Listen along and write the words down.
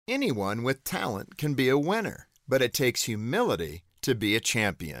Anyone with talent can be a winner, but it takes humility to be a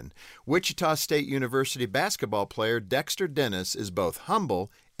champion. Wichita State University basketball player Dexter Dennis is both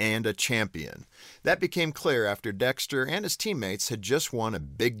humble and a champion. That became clear after Dexter and his teammates had just won a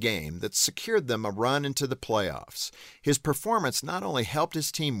big game that secured them a run into the playoffs. His performance not only helped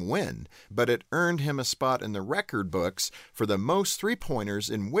his team win, but it earned him a spot in the record books for the most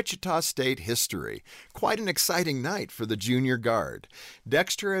three-pointers in Wichita State history. Quite an exciting night for the junior guard.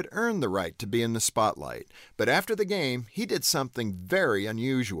 Dexter had earned the right to be in the spotlight, but after the game, he did something very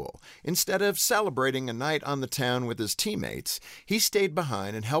unusual. Instead of celebrating a night on the town with his teammates, he stayed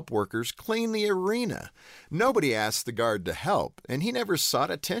behind and helped workers clean the arena. Nobody asked the guard to help, and he never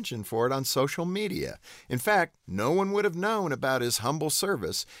sought attention for it on social media. In fact, no one would have known about his humble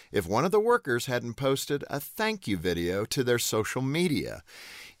service if one of the workers hadn't posted a thank you video to their social media.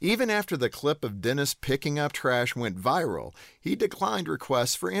 Even after the clip of Dennis picking up trash went viral, he declined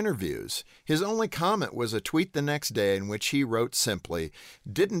requests for interviews. His only comment was a tweet the next day in which he wrote simply,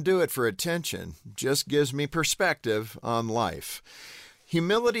 "Didn't do it for attention, just gives me perspective on life."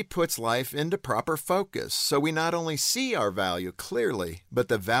 Humility puts life into proper focus, so we not only see our value clearly, but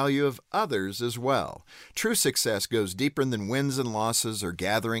the value of others as well. True success goes deeper than wins and losses or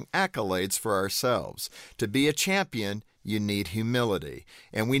gathering accolades for ourselves. To be a champion, you need humility,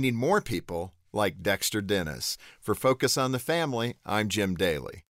 and we need more people like Dexter Dennis. For Focus on the Family, I'm Jim Daly.